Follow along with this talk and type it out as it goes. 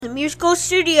The musical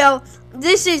studio.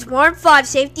 This is Warm 5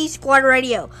 Safety Squad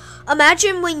Radio.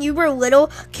 Imagine when you were little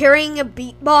carrying a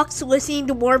beatbox listening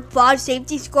to Warm 5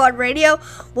 Safety Squad Radio.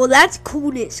 Well, that's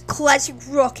coolness. Classic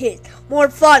rock hit.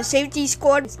 Warm 5 Safety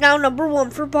Squad is now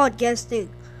 #1 for podcasting.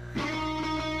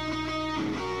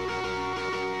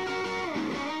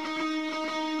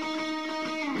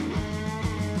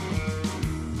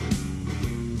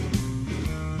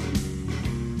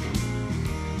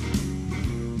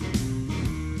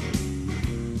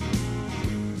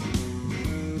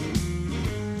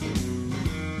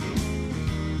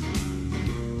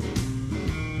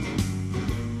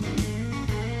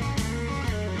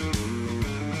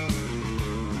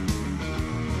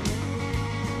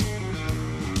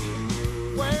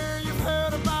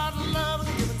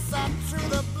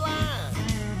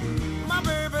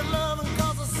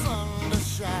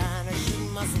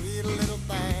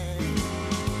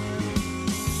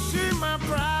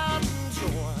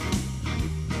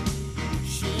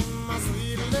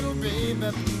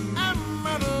 I'm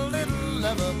a little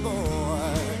lover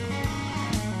boy.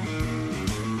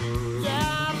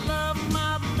 Yeah, I love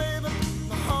my baby,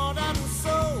 my heart and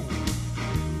soul.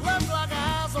 Love like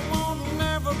eyes I won't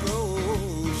never grow.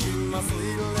 She's my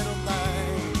sweet little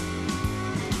thing.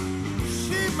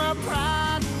 She's my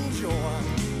pride and joy.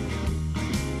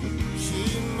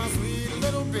 She's my sweet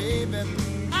little baby.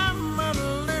 I'm a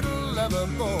little lover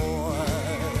boy.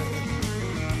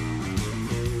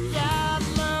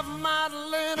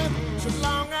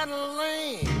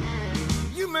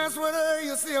 You mess with her,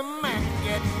 you see a man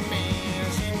get me.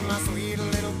 She's my sweet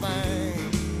little thing.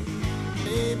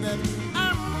 Baby,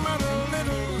 I'm a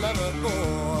little lover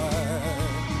boy.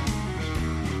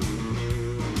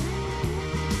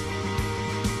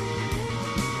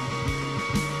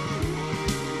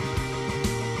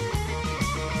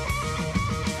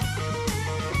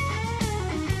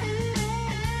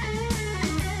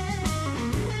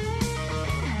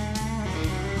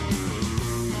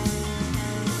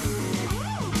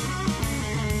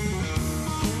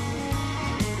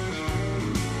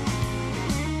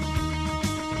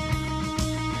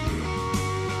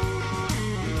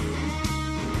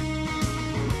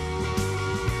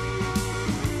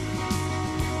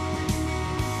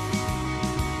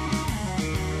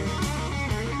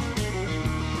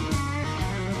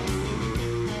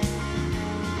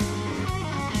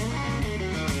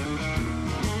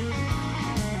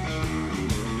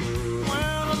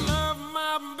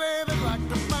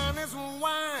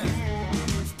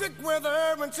 With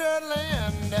her until the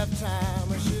end of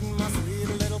time. She's my sweet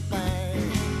little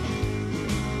thing.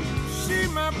 She's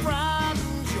my pride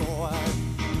and joy.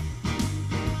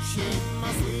 She's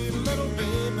my sweet little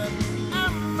baby.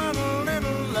 I'm a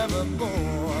little lover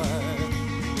boy.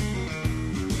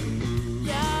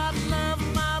 Yeah, I love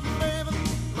my baby,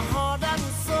 my heart and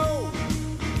soul.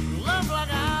 Love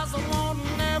like eyes I won't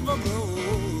never grow.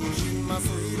 She's my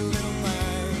sweet little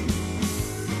thing.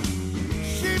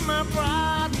 She's my pride.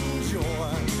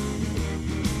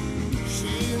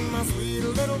 She's my sweet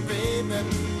little baby.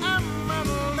 I'm a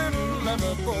little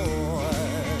lover boy.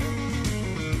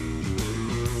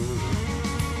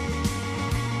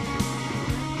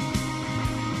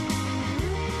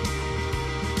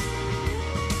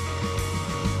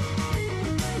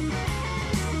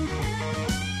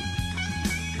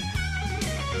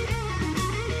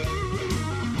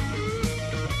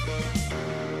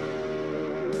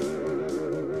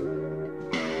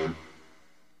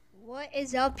 What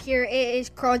is up here? It is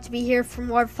Suqad to be here from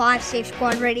Warm 5 Safe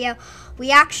Squad Radio.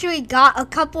 We actually got a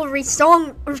couple of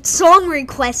song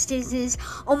requests.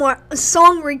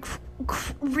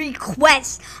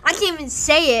 Requests. I can't even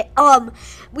say it.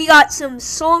 We got some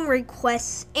song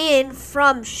requests in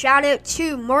from shout out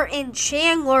to Martin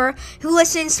Chandler, who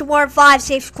listens to Warm 5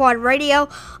 Safe Squad Radio.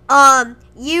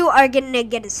 You are gonna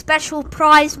get a special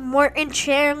prize, Martin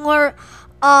Chandler.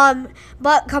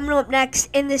 But coming up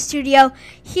next in the studio,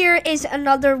 here is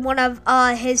another one of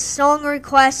his song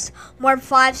requests. Warm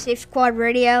 5 Safe Squad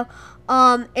Radio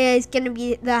is gonna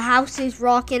be "The House Is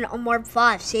Rockin'" on Warm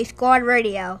 5 Safe Squad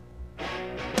Radio.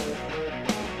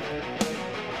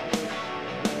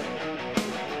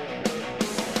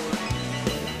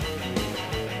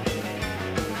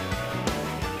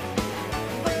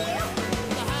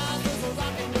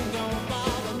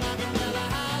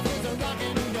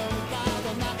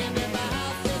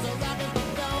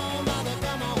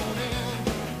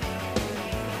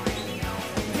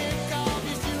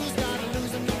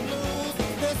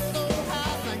 This old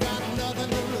house ain't got nothing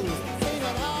to lose. Seen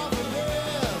it all for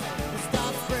years.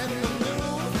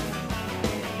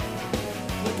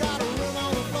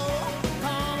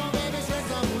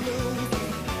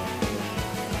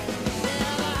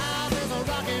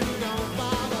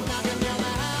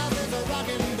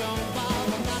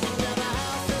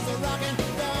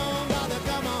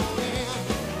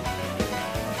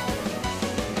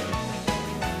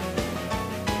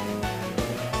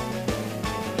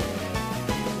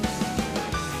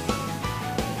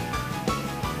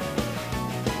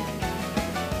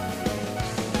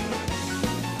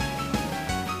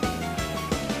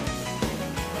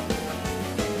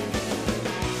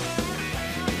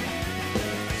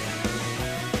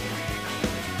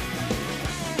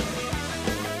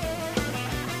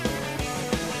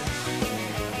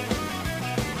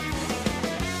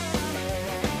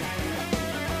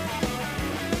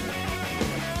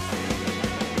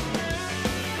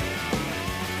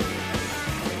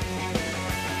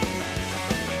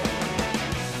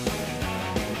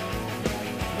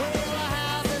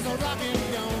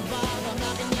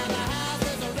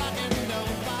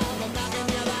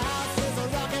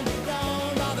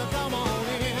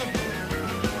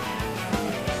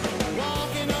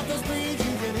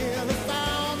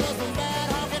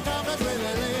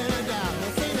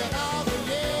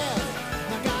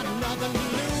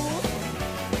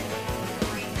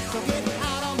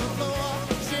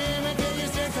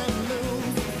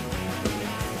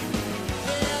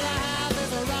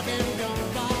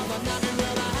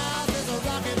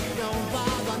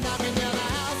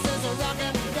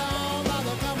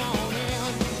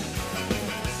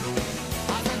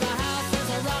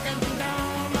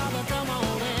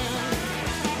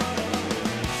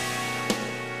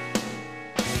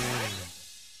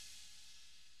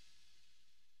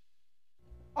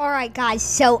 Alright guys,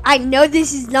 so I know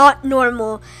this is not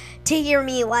normal to hear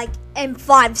me like in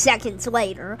 5 seconds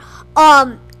later.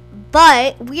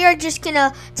 But we are just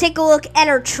gonna take a look at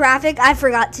our traffic. I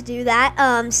forgot to do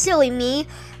that. Silly me.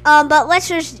 But let's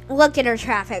just look at our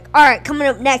traffic. Alright, coming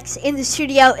up next in the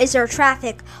studio is our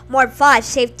traffic. Mod 5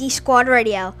 Safety Squad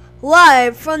Radio.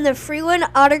 Live from the Freeland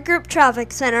Auto Group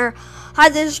Traffic Center. Hi,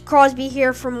 this is Crosby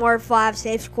here from Mod 5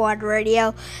 Safe Squad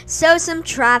Radio. So some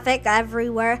traffic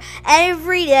everywhere.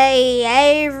 Every day,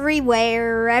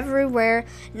 everywhere.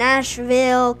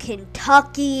 Nashville,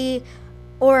 Kentucky,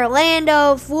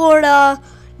 Orlando, Florida.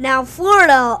 Now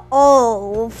Florida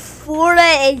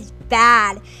is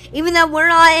bad. Even though we're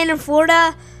not in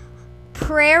Florida,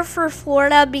 prayer for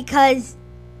Florida because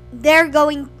they're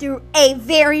going through a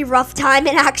very rough time.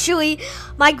 And actually,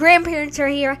 my grandparents are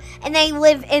here and they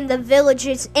live in the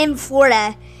villages in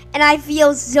Florida. And I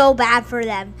feel so bad for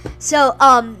them. So,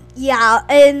 yeah,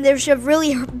 and there's a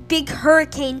really big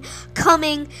hurricane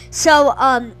coming. So,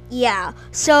 yeah.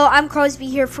 So, I'm Crosby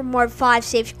here from Mod 5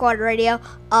 Safe Squad Radio.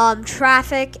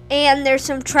 Traffic, and there's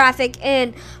some traffic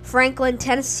in Franklin,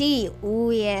 Tennessee.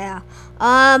 Ooh, yeah.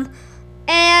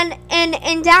 And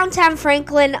in downtown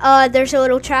Franklin, there's a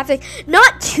little traffic.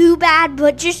 Not too bad,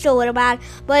 but just a little bad.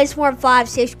 But it's Mod 5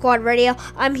 Safe Squad Radio.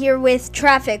 I'm here with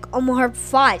traffic on Mod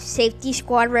 5 Safety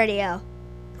Squad Radio.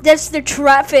 That's the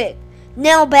traffic.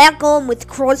 Now back on with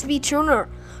Crosby Turner.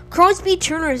 Crosby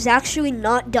Turner is actually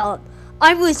not dumb.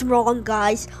 I was wrong,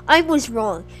 guys. I was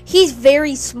wrong. He's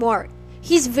very smart.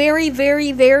 He's very,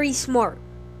 very, very smart.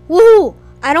 Woohoo!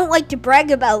 I don't like to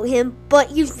brag about him, but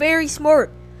he's very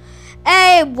smart.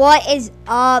 Hey, what is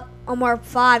up? I'm our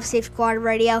 5 Safe Squad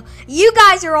Radio. You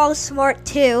guys are all smart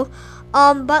too.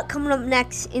 But coming up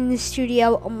next in the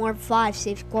studio on our 5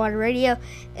 Safe Squad Radio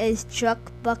is Chuck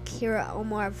Buck here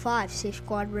on our 5 Safe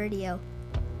Squad Radio.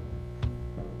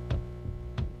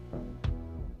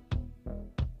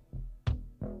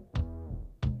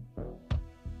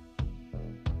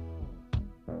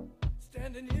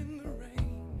 Standing in the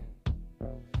rain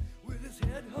with his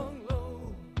head hung low.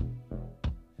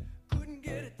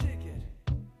 Get a ticket,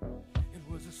 it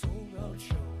was a sold-out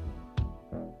show.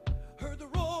 Heard the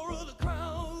roar of the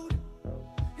crowd,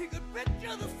 he could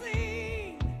picture the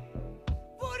scene.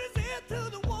 Put his ear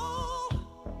to the wall,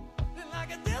 and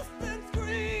like a distant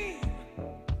scream,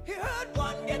 he heard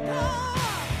one guitar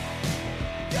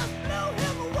just blow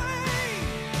him away.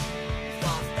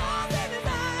 Saw stars in his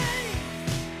eyes,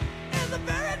 and the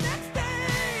very next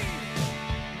day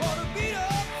bought a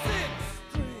beat-up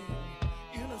six-string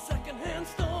in a second-hand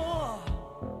store.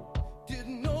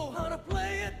 Didn't know how to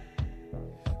play it,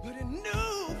 but he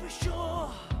knew for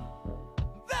sure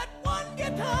that one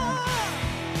guitar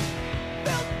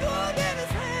felt good in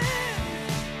his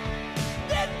hands.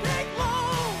 Didn't take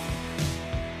long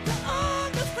to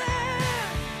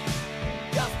understand.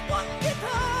 Just one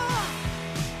guitar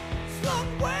slung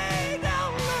way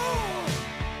down low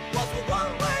was a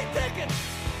one-way ticket,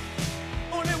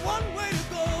 only one way to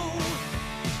go.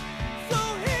 So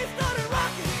he started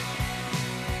rocking,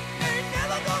 ain't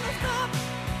never gonna stop.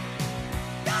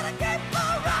 Gotta keep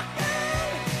on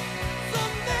rocking,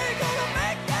 someday gonna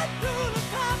make it to the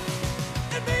top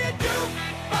and be a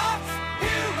jukebox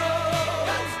hero.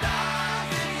 Got stars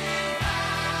in his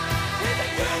eyes. He's a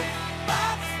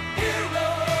jukebox hero.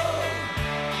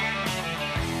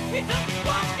 He took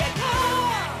one guitar,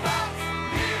 jukebox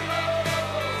hero.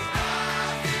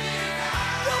 Stars in his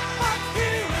eyes. Jukebox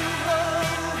hero.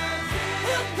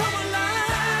 He'll come alive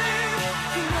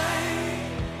tonight.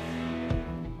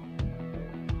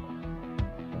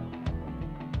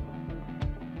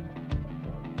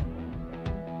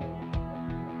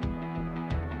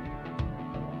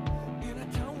 In a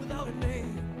town without a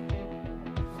name,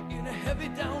 in a heavy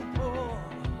downpour,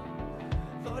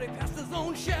 thought he passed his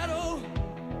own shadow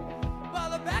by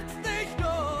the backstage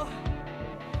door,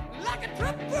 like a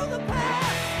trip through the past.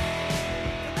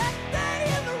 To that day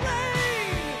in the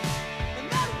rain, and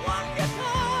that one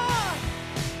guitar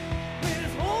made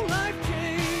his whole life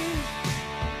change.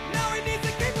 Now he needs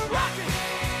to keep it rocking.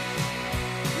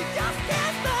 He just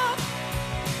can't stop.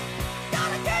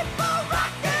 Gotta keep on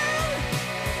rocking.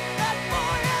 That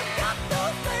boy has got to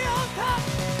stay on top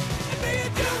and be a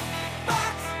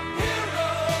jukebox hero.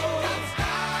 Got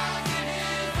stars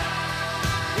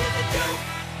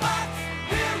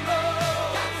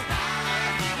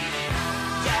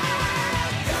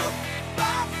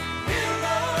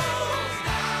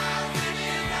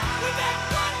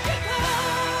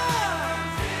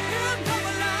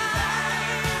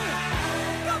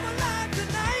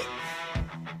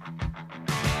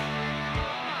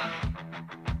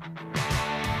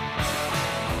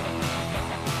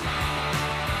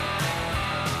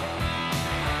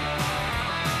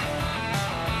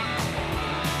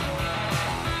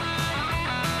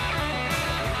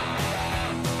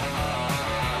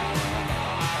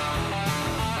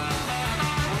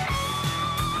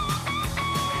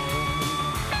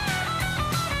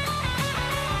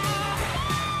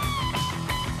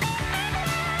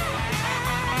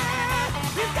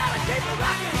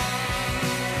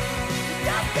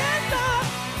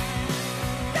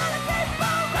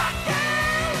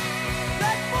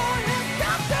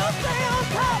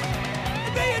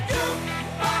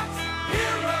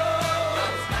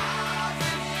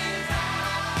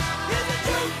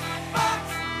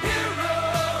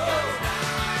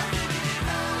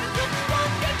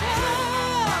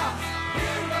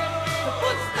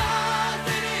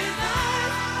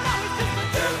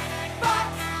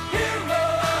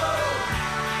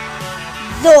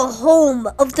the home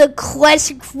of the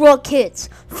classic rock hits.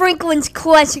 Franklin's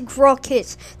classic rock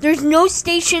hits. There's no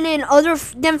station in other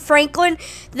than Franklin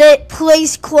that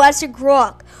plays classic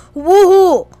rock.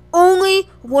 Woohoo! Only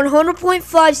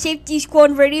 100.5 Safety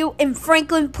Squad Radio and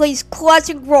Franklin plays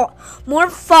classic rock. More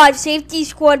 5 Safety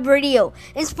Squad Radio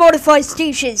and Spotify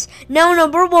stations. Now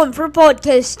number 1 for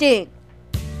podcasting.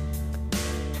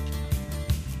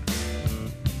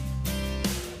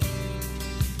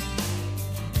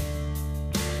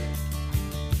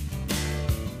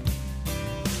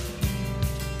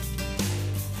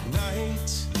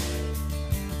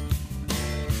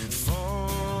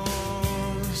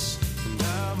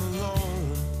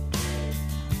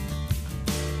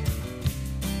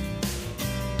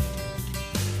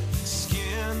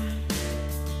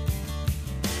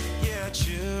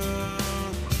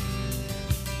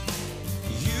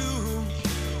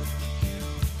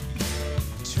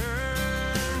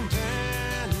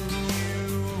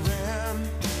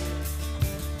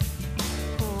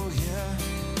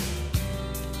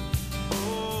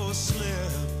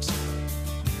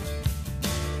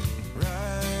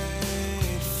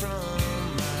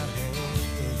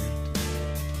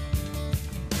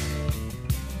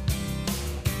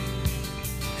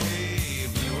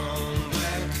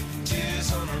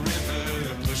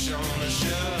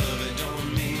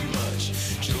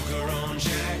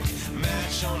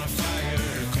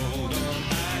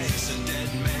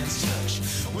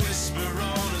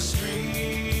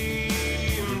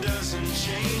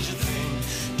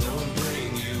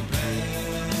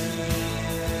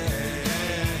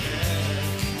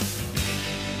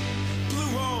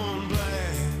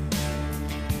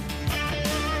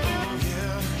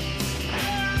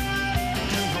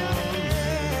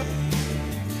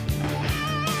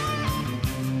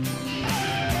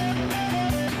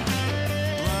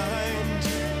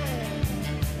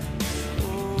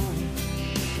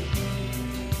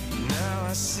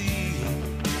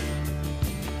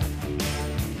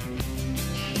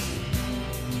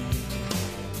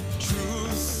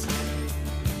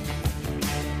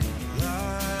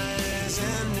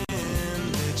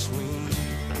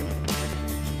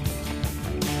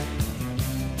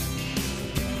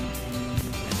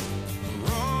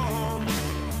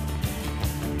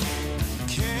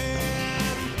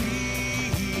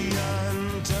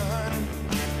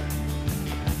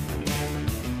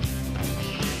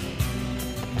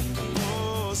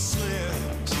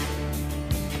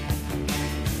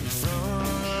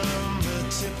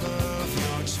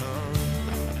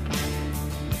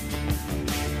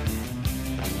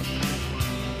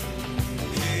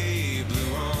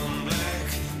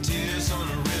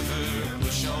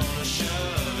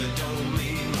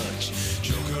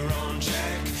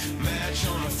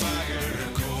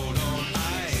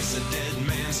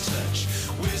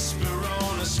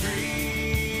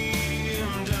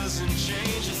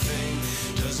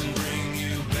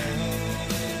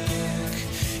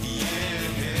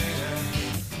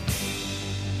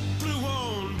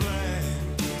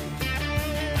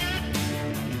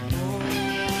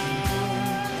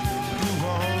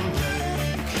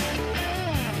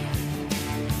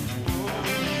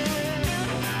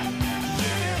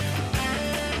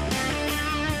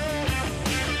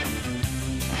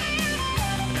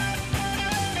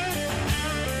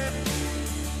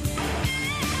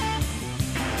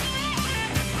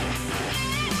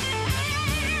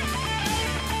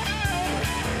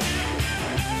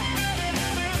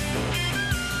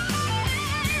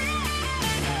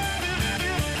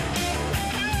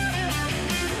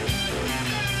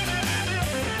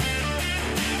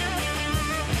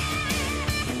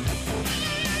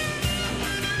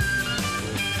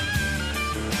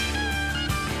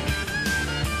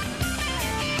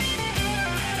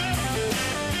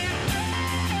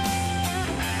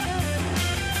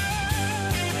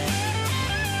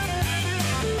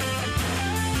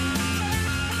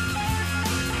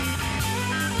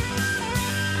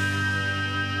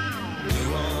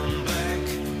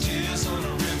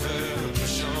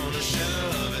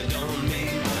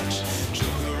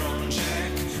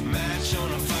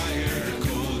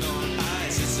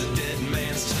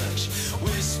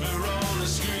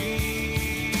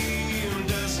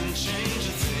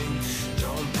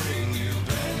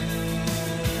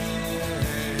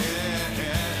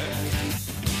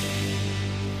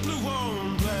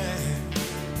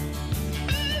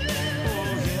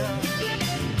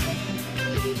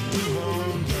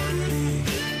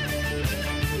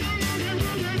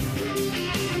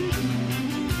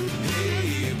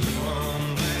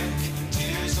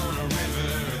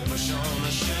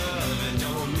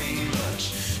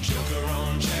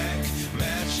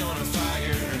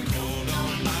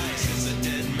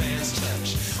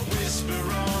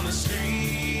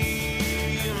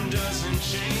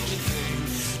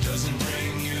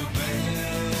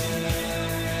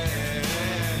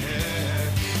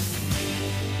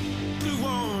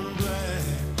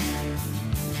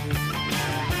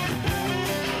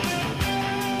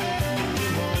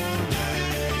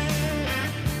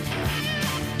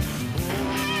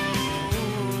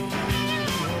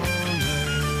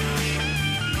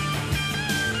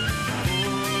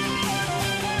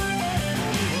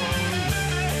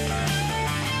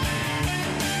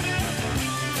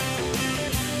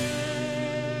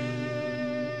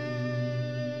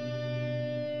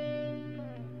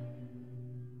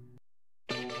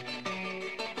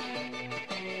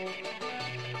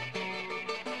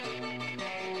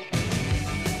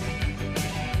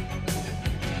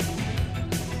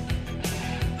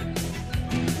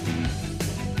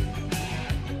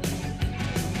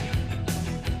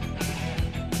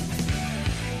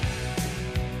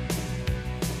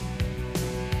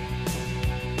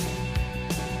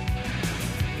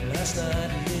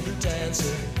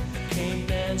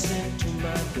 into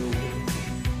my door.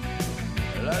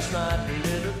 Last night a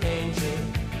little angel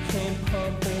came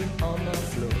pumping on the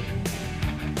floor.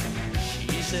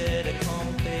 She said,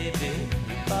 come baby,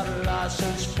 you got a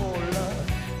license for love,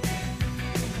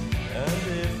 and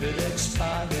if it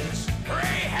expires,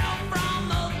 pray help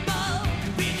from above.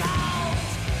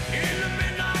 Because in the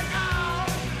midnight hour,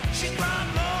 she cried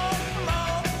more,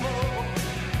 more, more.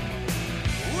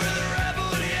 With a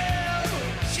rebel yell,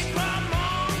 she cried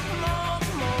more, more,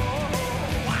 more.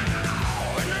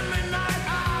 Wow! In the midnight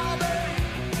hour, babe,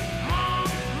 more,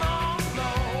 more,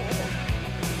 more.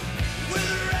 With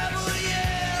a rebel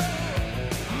yell,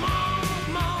 more,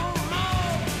 more, more,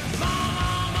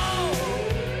 more, more.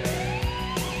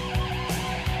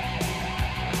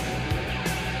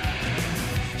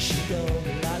 She don't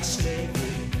like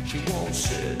slavery, she won't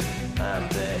sit and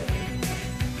beg.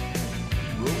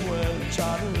 But when I'm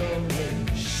tired and lonely,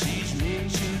 she sees me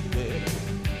to bed.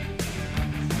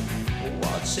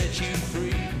 What set you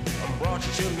free and brought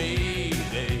you to me,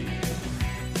 babe?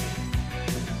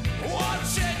 What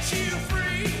set you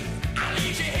free? I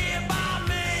leave you here by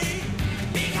me.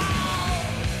 Because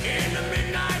in the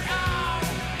midnight hour,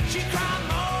 she cried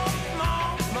more,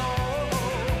 more, more.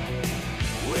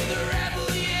 With a rebel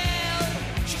yell,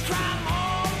 she cried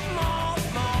more, more,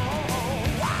 more.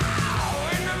 Wow!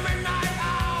 In the midnight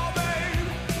hour, babe,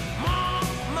 more,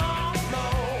 more,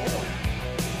 more.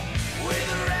 With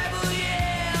a rebel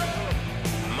yell,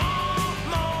 more,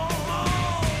 more,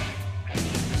 more.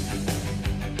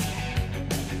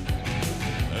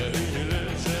 He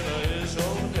lives in his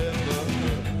own heaven.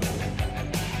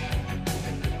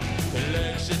 He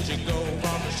likes it to go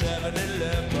from the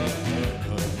 7-Eleven.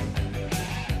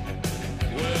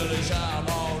 Well, he's out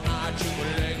all night to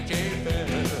collect a pen.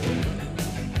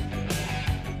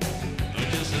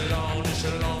 Just as long as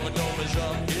don't mess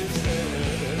up his head.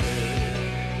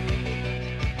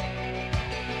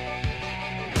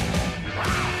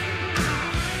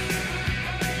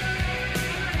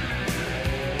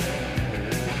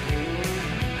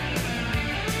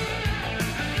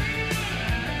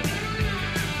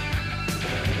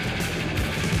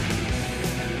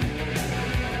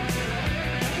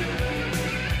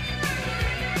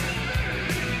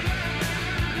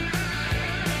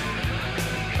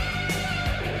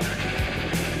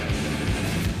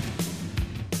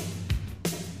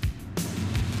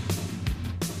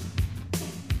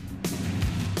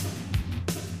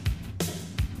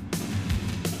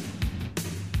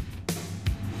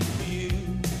 You,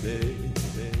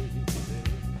 baby,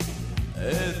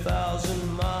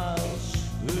 1,000 miles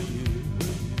for you.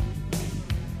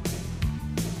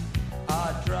 I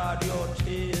dried your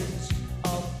tears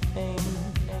of pain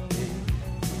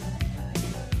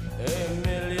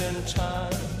 1,000,000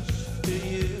 times for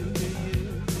you.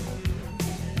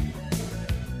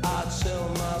 I'd sell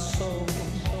my soul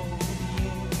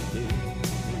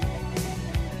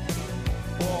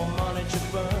for money to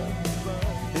burn for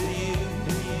you.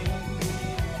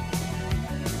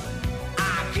 I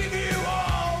give you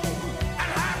all and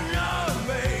have none,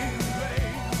 babe.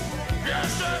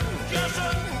 Just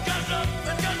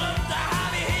to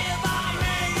have you here by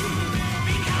me.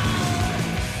 Because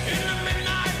in the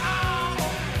midnight hour,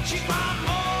 she cried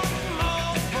more,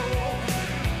 more, more.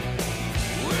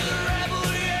 With a rebel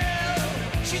yell,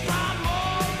 she cried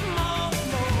more, more,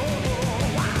 more.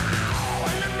 Wow!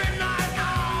 In the midnight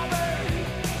hour, babe,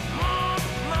 more,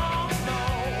 more,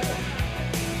 more.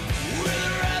 With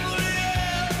a rebel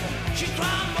yell, she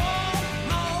cried more,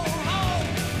 more, more,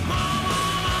 more,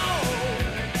 more.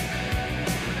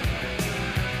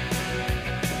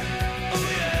 Oh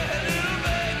yeah, little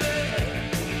baby,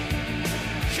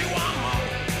 she want more,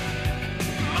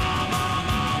 more, more,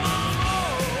 more, more,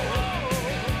 more.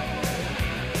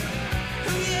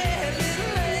 Oh yeah,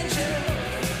 little angel,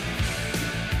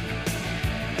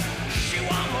 she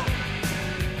want more,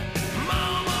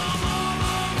 more, more, more,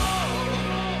 more,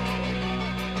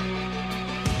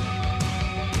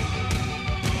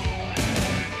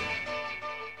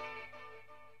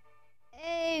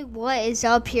 Hey, what is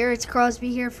up here? It's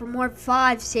Crosby here for more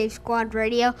 5 Safe Squad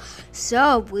Radio.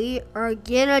 So, we are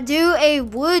gonna do a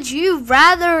Would You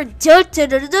Rather.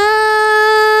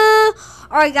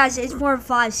 Alright, guys, it's more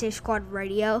 5 Safe Squad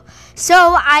Radio.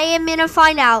 So, I am gonna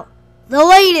find out the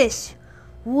latest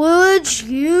Would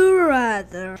You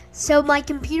Rather. So, my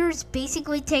computer is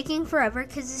basically taking forever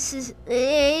because this is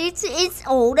it's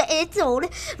old, but it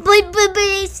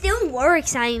still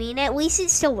works. I mean, at least it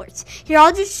still works. Here,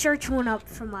 I'll just search one up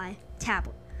from my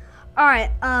tablet.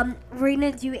 Alright, we're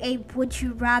gonna do a Would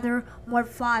You Rather more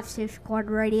 5 Safe Squad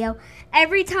Radio.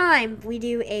 Every time we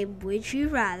do a Would You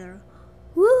Rather,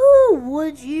 woohoo,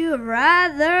 Would You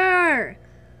Rather?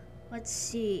 Let's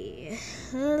see.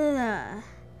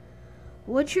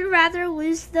 Would you rather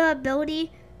lose the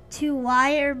ability to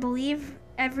lie or believe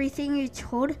everything you're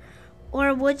told,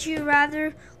 or would you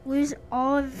rather lose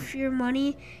all of your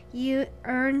money you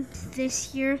earned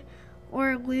this year,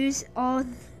 or lose all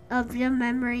of the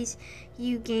memories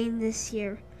you gained this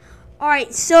year?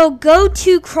 Alright, so go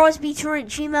to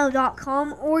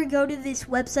crosbytour@gmail.com or go to this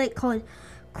website called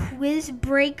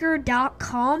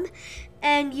quizbreaker.com,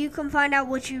 and you can find out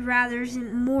would you rathers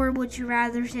and more would you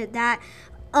rathers at that.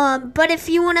 But if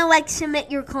you want to submit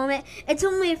your comment, it's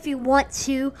only if you want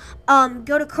to.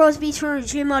 Go to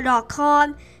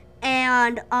crosbytour@gmail.com,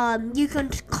 and you can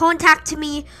contact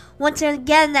me. Once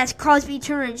again, that's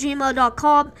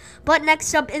crosbytour@gmail.com. But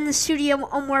next up in the studio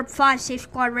on Warp 5 Safe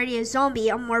Squad Radio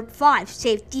Zombie on Warp 5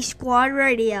 Safety Squad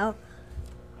Radio.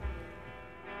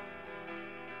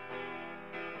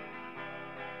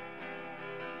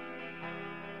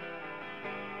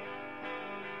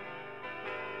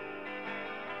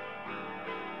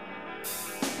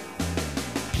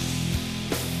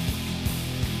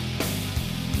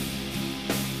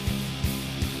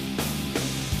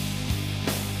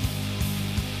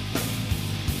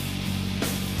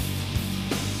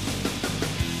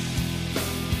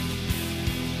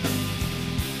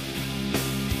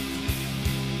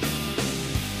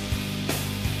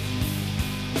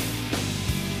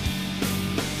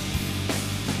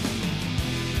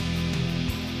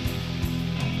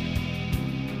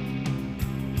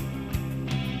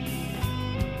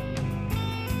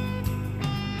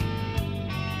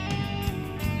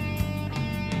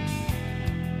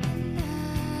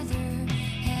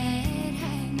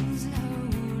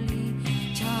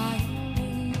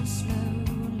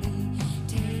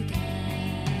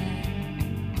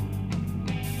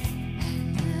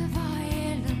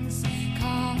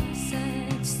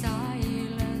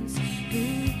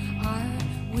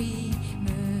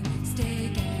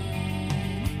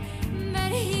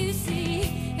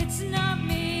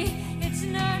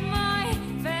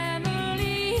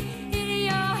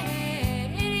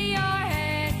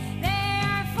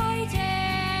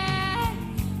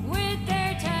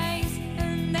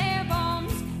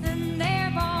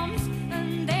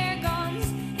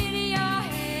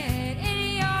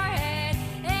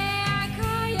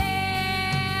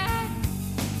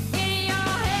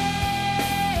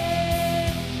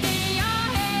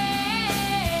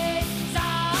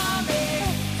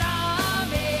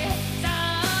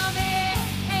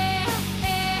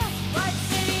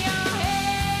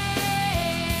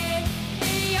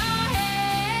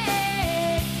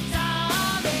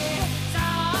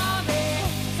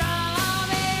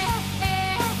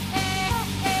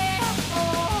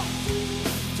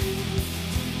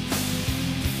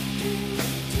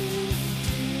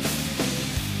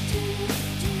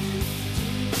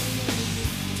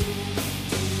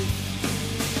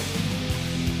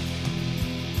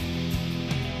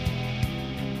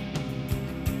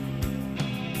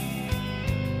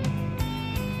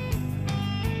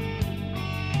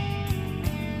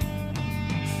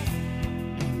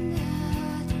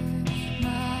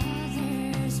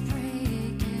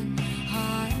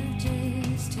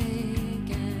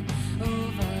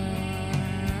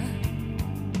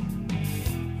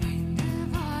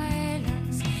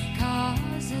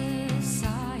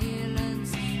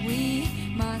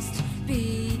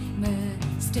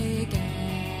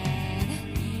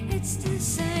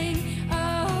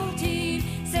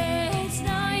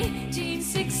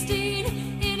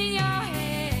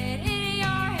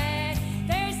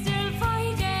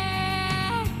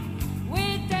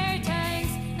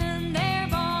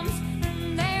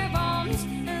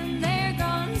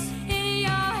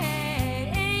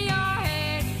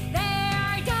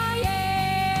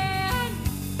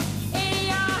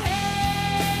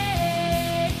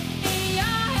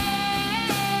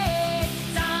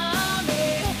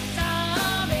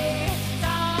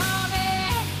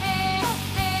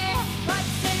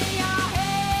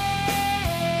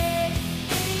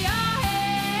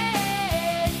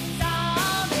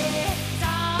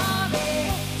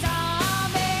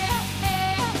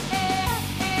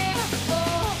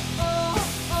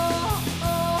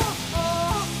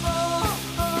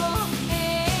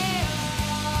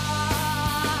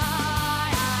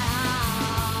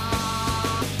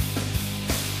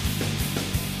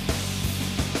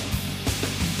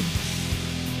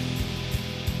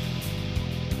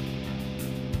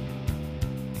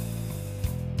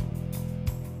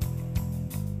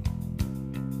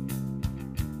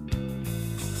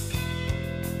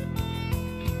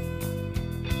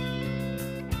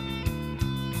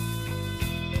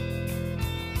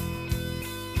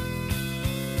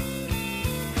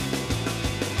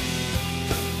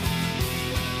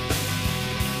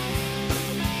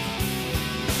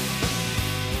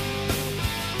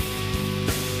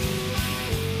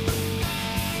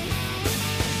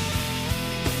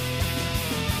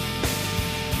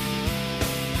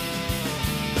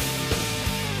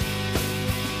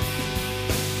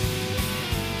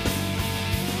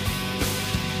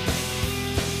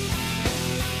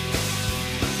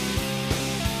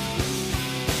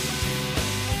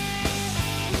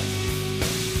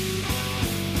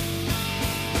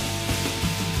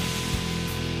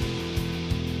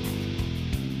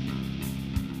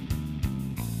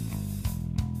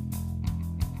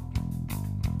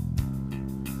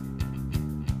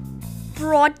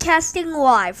 broadcasting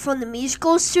live from the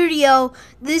musical studio.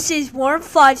 This is Warm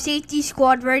 5 Safety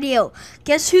Squad Radio.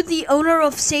 Guess who the owner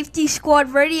of Safety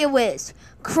Squad Radio is?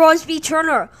 Crosby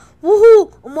Turner.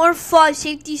 Woohoo! Warm 5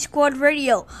 Safety Squad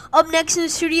Radio. Up next in the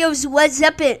studio is Led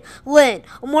Zeppelin.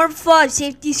 Warm 5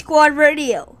 Safety Squad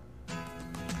Radio.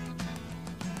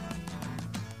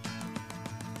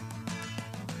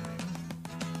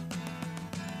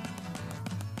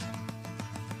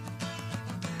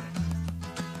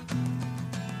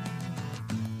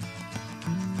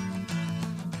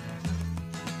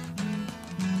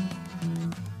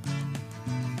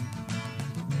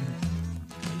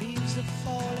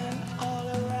 Falling all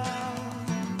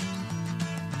around.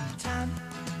 Time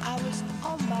I was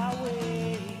on my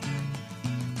way.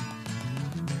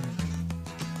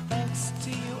 Thanks to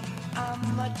you,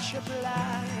 I'm much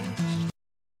obliged.